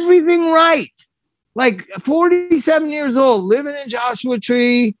everything right. Like 47 years old, living in Joshua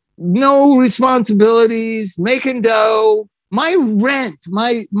Tree, no responsibilities, making dough. My rent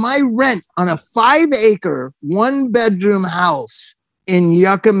on a 5-acre, 1-bedroom house in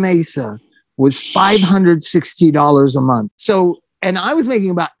Yucca Mesa was $560 a month. So, and I was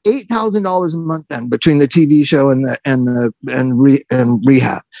making about $8,000 a month then between the TV show and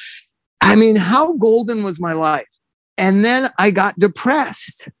rehab. I mean, how golden was my life? And then I got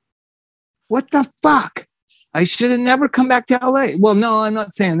depressed. What the fuck? I should have never come back to LA. Well, no, I'm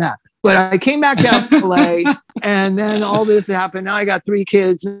not saying that. But I came back to LA and then all this happened. Now I got 3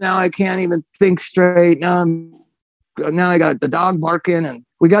 kids. Now I can't even think straight. Now I got the dog barking and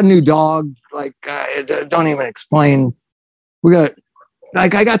we got a new dog. Like, don't even explain. I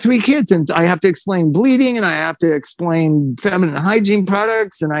got 3 kids and I have to explain bleeding and I have to explain feminine hygiene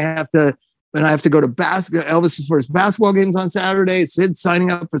products and I have to go to Elvis's first basketball games on Saturday. Sid's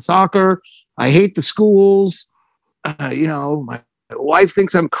signing up for soccer. I hate the schools. My wife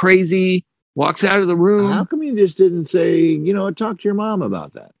thinks I'm crazy. walks out of the room. How come you just didn't say, talk to your mom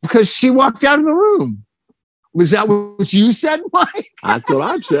about that? Because she walked out of the room. Was that what you said, Mike? That's what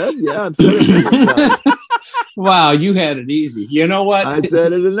I've said. Yeah, I've said it. Wow, you had it easy. You know what? I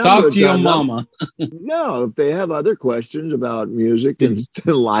said it a number Talk of to your times. mama. No, if they have other questions about music and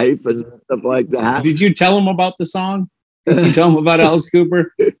life and stuff like that. Did you tell them about the song? Did you tell them about Alice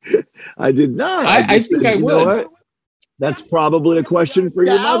Cooper? I did not. I think I would. That's probably a question for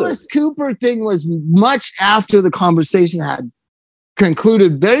your mother. The Alice Cooper thing was much after the conversation had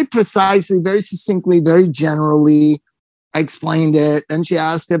concluded, very precisely, very succinctly, very generally. I explained it. Then she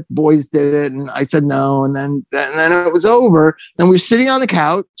asked if boys did it, and I said no. And then it was over. And we were sitting on the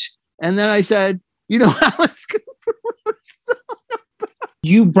couch, and then I said, Alice Cooper wrote a song.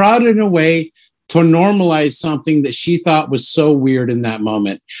 You brought it away to normalize something that she thought was so weird in that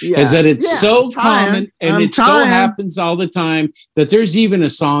moment. Is that it's so common and it so happens all the time that there's even a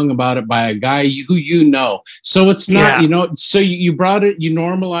song about it by a guy who So it's not, so you brought it, you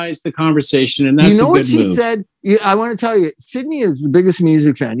normalized the conversation, and that's a good move. You know what she said? I want to tell you, Sydney is the biggest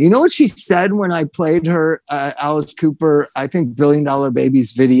music fan. You know what she said when I played her Alice Cooper, I think $1 Billion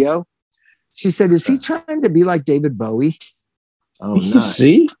Babies video? She said, is he trying to be like David Bowie? Oh, nice.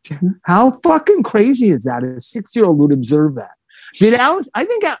 See? How fucking crazy is that? A 6-year-old would observe that. Did Alice,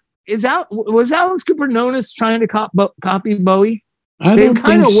 was Alice Cooper known as trying to copy Bowie? They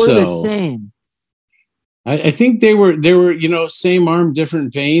kind of were the same. I think they were, same arm,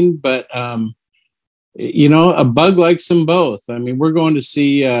 different vein, but, a bug likes them both. I mean, we're going to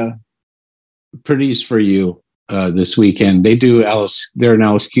see Pretties for You this weekend. They're an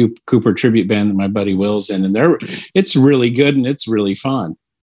Alice Cooper tribute band that my buddy Will's in, and it's really good and it's really fun.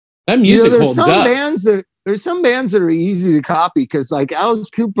 That music holds up. There's some bands that are easy to copy because, like Alice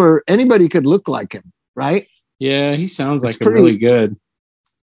Cooper, anybody could look like him, right? Yeah, he sounds like really good.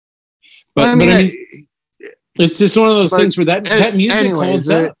 But it's just one of those things where that music holds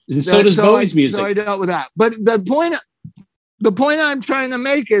up. So does Bowie's music. So I dealt with that. But the point I'm trying to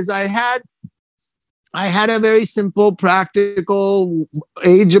make is I had a very simple, practical,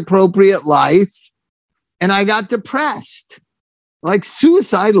 age-appropriate life, and I got depressed, like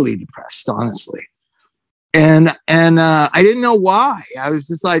suicidally depressed, honestly. And I didn't know why. I was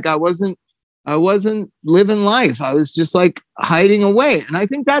just like, I wasn't living life. I was just like hiding away. And I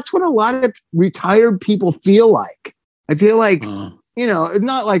think that's what a lot of retired people feel like. I feel like, it's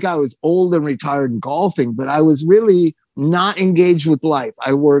not like I was old and retired and golfing, but I was really not engaged with life.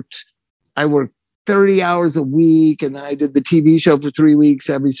 I worked 30 hours a week, and then I did the TV show for 3 weeks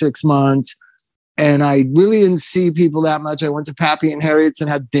every 6 months. And I really didn't see people that much. I went to Pappy and Harriet's and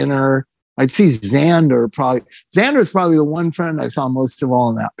had dinner. I'd see Xander probably. Xander's probably the one friend I saw most of all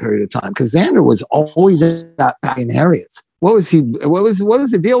in that period of time, because Xander was always at Pappy and Harriet's. What was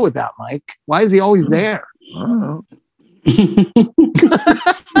the deal with that, Mike? Why is he always there? I don't know.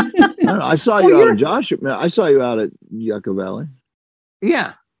 I saw you out at Joshua. I saw you out at Yucca Valley.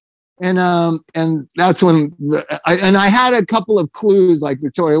 Yeah. And that's when I had a couple of clues, like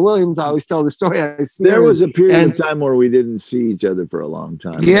Victoria Williams. I always tell the story. There was a period of time where we didn't see each other for a long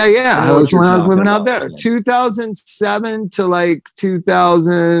time. Yeah. That was when I was living out there, 2007 to like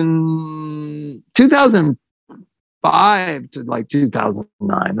 2005 to like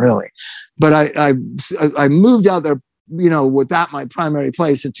 2009, really. But I moved out there, with that my primary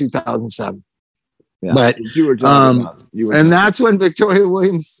place in 2007. Yeah. But you were talking about, that's when Victoria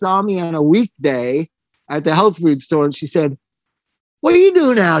Williams saw me on a weekday at the health food store, and she said, "What are you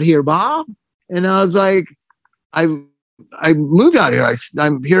doing out here, Bob?" And I was like, "I moved out here.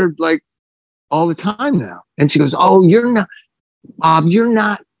 I'm here like all the time now." And she goes, "Oh, you're not, Bob. You're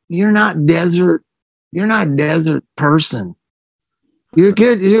not desert. You're not a desert person. You're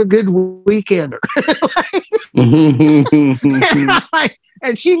good. You're a good weekender."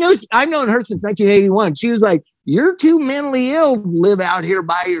 And she knows, I've known her since 1981. She was like, "You're too mentally ill to live out here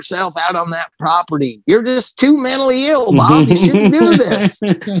by yourself out on that property. You're just too mentally ill, Bob. You shouldn't do this."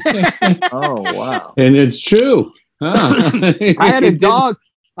 Oh, wow. And it's true. I had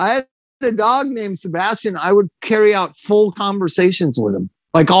a dog named Sebastian. I would carry out full conversations with him,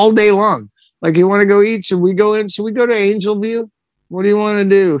 like all day long. Like, "You want to go eat? Should we go in? Should we go to Angel View? What do you want to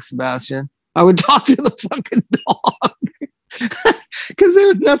do, Sebastian?" I would talk to the fucking dog. Because there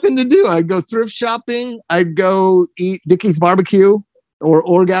was nothing to do. I'd go thrift shopping. I'd go eat Dickie's Barbecue, or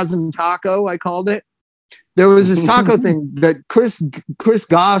Orgasm Taco, I called it. There was this taco thing that Chris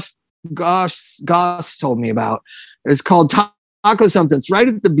Goss told me about. It's called Taco something. It's right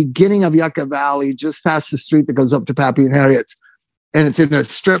at the beginning of Yucca Valley, just past the street that goes up to Pappy and Harriet's. And it's in a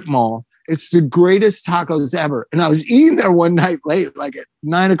strip mall. It's the greatest tacos ever. And I was eating there one night late, like at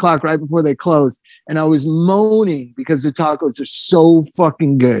 9:00, right before they closed. And I was moaning because the tacos are so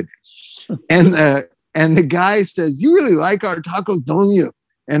fucking good. And the guy says, "You really like our tacos, don't you?"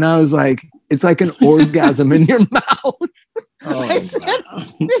 And I was like, "It's like an orgasm in your mouth." I said,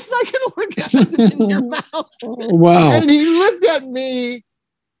 "It's like an orgasm in your mouth." Wow. And he looked at me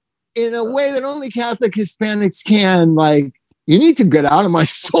in a way that only Catholic Hispanics can, like, "You need to get out of my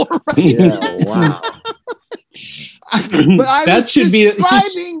store right Yeah, now." wow. But I That was should be-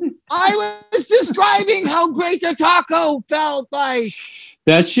 I was describing how great the taco felt like.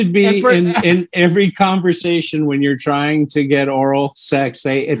 That should be And for- in every conversation when you're trying to get oral sex.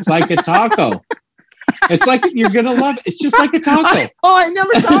 Say it's like a taco. It's like you're gonna love it. It's just like a taco. I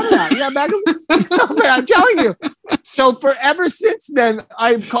never thought of that. Yeah, I'm telling you. So ever since then,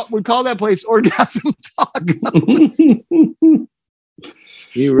 would call that place Orgasm Tacos.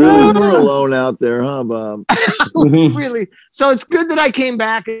 You really were alone out there, huh, Bob? It's really, so it's good that I came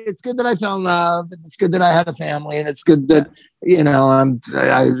back. It's good that I fell in love. It's good that I had a family, and it's good that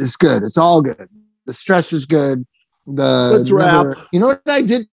it's good. It's all good. The stress is good. Let's wrap. You know what I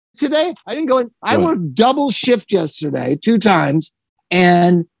did today? I didn't go in. I worked double shift yesterday, 2 times,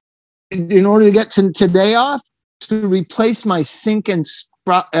 and in order to get today off, to replace my sink and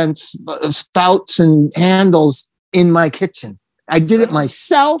spouts and handles in my kitchen. I did it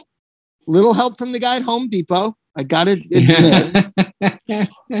myself. Little help from the guy at Home Depot. I got it admit.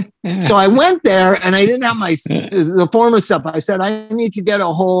 So I went there and I didn't have the former stuff. I said, I need to get a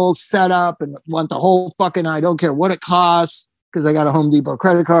whole setup and want the whole fucking, I don't care what it costs because I got a Home Depot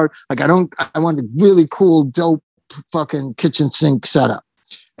credit card. Like I want a really cool, dope fucking kitchen sink setup.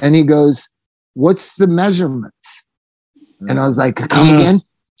 And he goes, "What's the measurements?" And I was like, come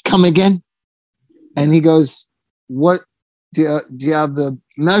again. And he goes, "What do you have the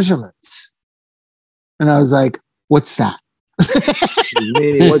measurements?" And I was like, "What's that?"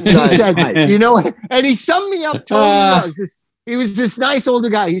 What's He said, "You know," and he summed me up totally well. He was this nice older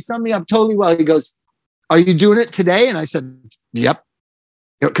guy. He summed me up totally well. He goes, "Are you doing it today?" And I said, "Yep."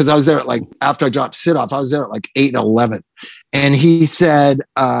 Because I was there at after I dropped sit off, I was there at 8:11. And he said,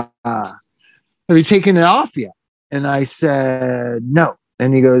 "Have you taken it off yet?" And I said, "No."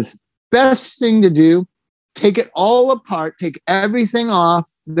 And he goes, "Best thing to do, take it all apart, take everything off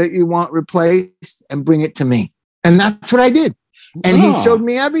that you want replaced and bring it to me." And that's what I did. And he showed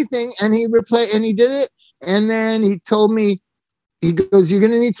me everything and he did it. And then he told me, he goes, "You're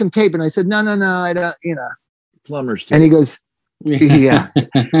going to need some tape." And I said, no, I don't, Plumber's tape. And he goes, "Yeah."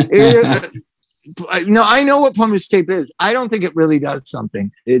 No, I know what plumber's tape is. I don't think it really does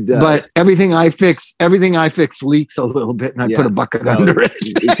something. It does. But everything I fix leaks a little bit, and I put a bucket under it.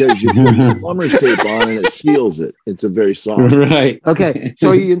 Because you put plumber's tape on and it seals it. It's a very soft. Right. Okay.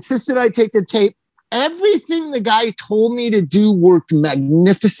 So he insisted I take the tape. Everything the guy told me to do worked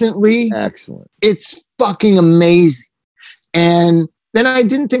magnificently. Excellent. It's fucking amazing. And then I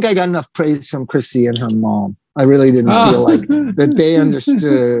didn't think I got enough praise from Chrissy and her mom. I really didn't feel like that they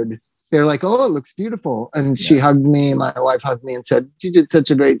understood. They're like, "Oh, it looks beautiful." And she hugged me. My wife hugged me and said, "You did such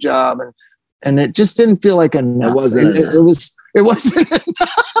a great job." And it just didn't feel like enough. It wasn't enough.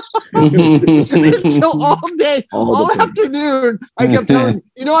 So all afternoon, I kept telling,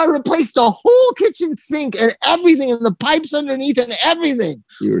 I replaced the whole kitchen sink and everything and the pipes underneath and everything.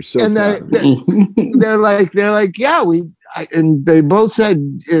 You were so and they're like, "Yeah, and they both said,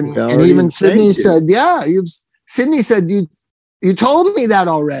 and even Sydney said, "Yeah, Sydney said you told me that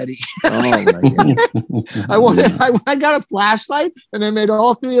already." Oh my God. I got a flashlight and I made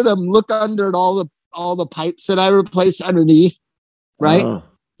all 3 of them look under at all the pipes that I replaced underneath. Right?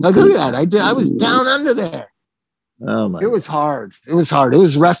 Look at that. I was down under there. Oh my! It was hard. It was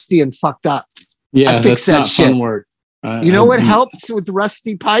rusty and fucked up. Yeah, I fixed that's that not shit. fun work. You know what helps with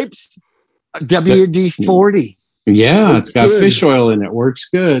rusty pipes? WD-40. Yeah, it's got Good. fish oil in it. Works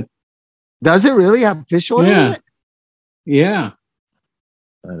good. Does it really have fish oil in it? Yeah.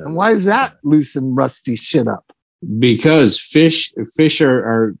 And why is that loosen rusty shit up? Because fish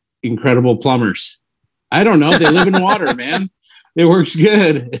are incredible plumbers. I don't know. They live in water, man. It works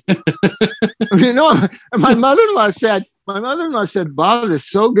good. My mother-in-law said, "Bob, this is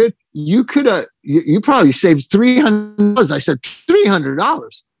so good. You could have, you probably saved $300. I said,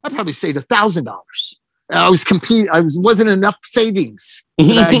 $300? I probably saved $1,000. I was wasn't enough savings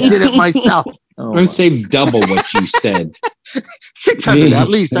that I did it myself. I'm going to say double what you said. 600 at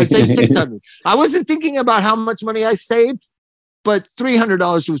least. I saved 600. I wasn't thinking about how much money I saved, but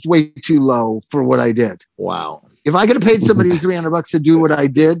 $300 was way too low for what I did. Wow. If I could have paid somebody $300 to do what I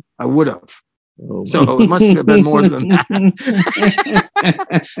did, I would have. Oh, So it must have been more than that.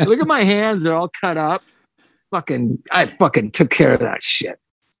 Look at my hands; they're all cut up. I fucking took care of that shit.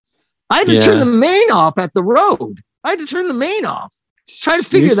 I had to turn the main off at the road. I had to turn the main off. Try to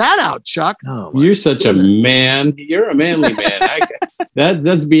figure that out, Chuck. oh, You're such a man. You're a manly man.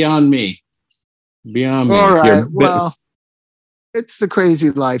 That's beyond me. Beyond me. All right. Well, it's the crazy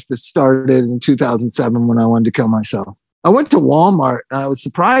life that started in 2007 when I wanted to kill myself. I went to Walmart and I was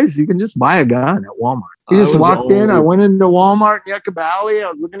surprised you can just buy a gun at Walmart. You just walked in. I went into Walmart in Yucca Valley. I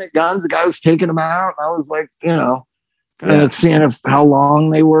was looking at guns. The guy was taking them out. And I was like, seeing how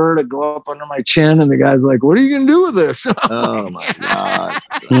long they were to go up under my chin. And the guy's like, "What are you going to do with this?" Oh my God.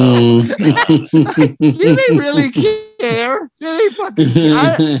 Do they really care? Do they fucking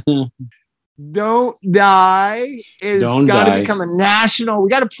care? Don't die is got to become a national. We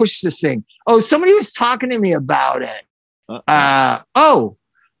got to push this thing. Oh, somebody was talking to me about it.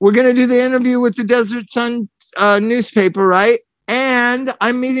 We're going to do the interview with the Desert Sun newspaper, right? And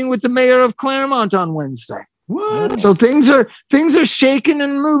I'm meeting with the mayor of Claremont on Wednesday. What? So things are shaking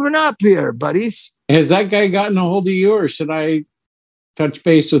and moving up here, buddies. Has that guy gotten a hold of you, or should I touch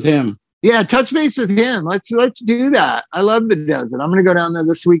base with him? Yeah, touch base with him. Let's do that. I love the desert. I'm going to go down there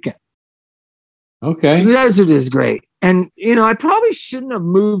this weekend. Okay. The desert is great. And, I probably shouldn't have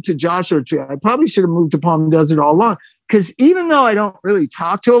moved to Joshua Tree. I probably should have moved to Palm Desert all along. Because even though I don't really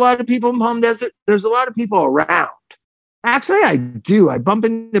talk to a lot of people in Palm Desert, there's a lot of people around. Actually, I do. I bump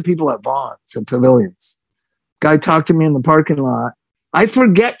into people at Vaughn's and Pavilions. Guy talked to me in the parking lot. I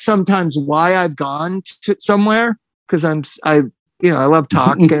forget sometimes why I've gone to somewhere because I love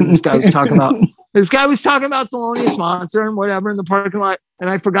talking. This guy was talking about Thelonious Monster and whatever in the parking lot. And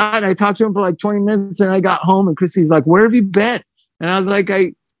I forgot. I talked to him for like 20 minutes and I got home and Chrissy's like, "Where have you been?" And I was like,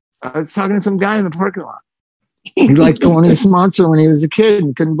 I was talking to some guy in the parking lot. He liked Thelonious Monster when he was a kid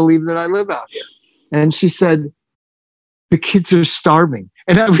and couldn't believe that I live out here. And she said, "The kids are starving."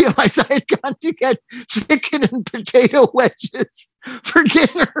 And I realized I had gone to get chicken and potato wedges for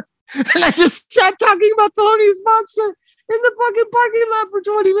dinner. And I just sat talking about Thelonious Monster in the fucking parking lot for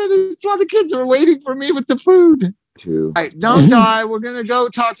 20 minutes while the kids were waiting for me with the food. True. All right, don't die. We're going to go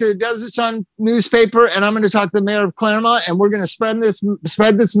talk to the Desert Sun newspaper, and I'm going to talk to the mayor of Claremont, and we're going to spread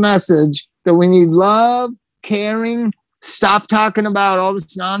this message that we need love, caring, stop talking about all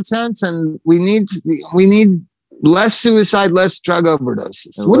this nonsense, and we need less suicide, less drug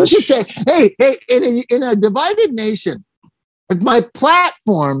overdoses. Wouldn't you say, hey, in a divided nation, if my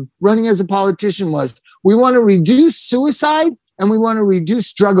platform running as a politician was, we want to reduce suicide and we want to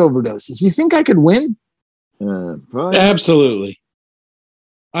reduce drug overdoses, you think I could win? Absolutely.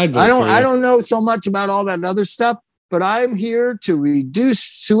 I don't know so much about all that other stuff, but I'm here to reduce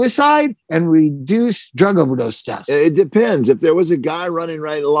suicide and reduce drug overdose deaths. It depends. If there was a guy running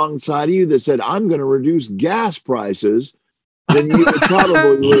right alongside of you that said, "I'm going to reduce gas prices," then you would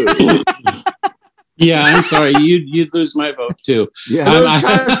probably lose. Yeah, I'm sorry. You'd lose my vote too. Yeah,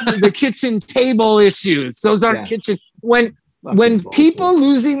 the kitchen table issues. Those aren't kitchen. When people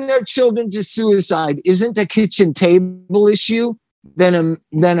losing their children to suicide isn't a kitchen table issue, then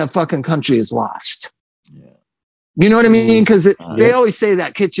a fucking country is lost. Yeah. You know what I mean? Because they always say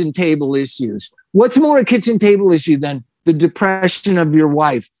that kitchen table issues. What's more a kitchen table issue than the depression of your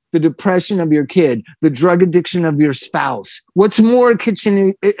wife, the depression of your kid, the drug addiction of your spouse? What's more a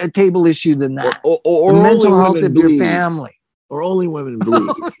table issue than that? Or the mental health of your family. Or only women bleed.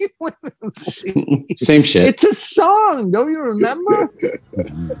 Same shit. It's a song. Don't you remember?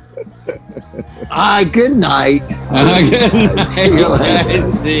 Good night. See you later.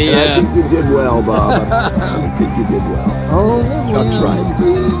 See ya. I think you did well, Bob. I think you did well. That's right.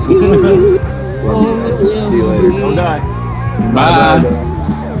 See you later. Don't die. Bye.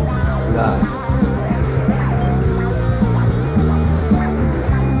 Bye.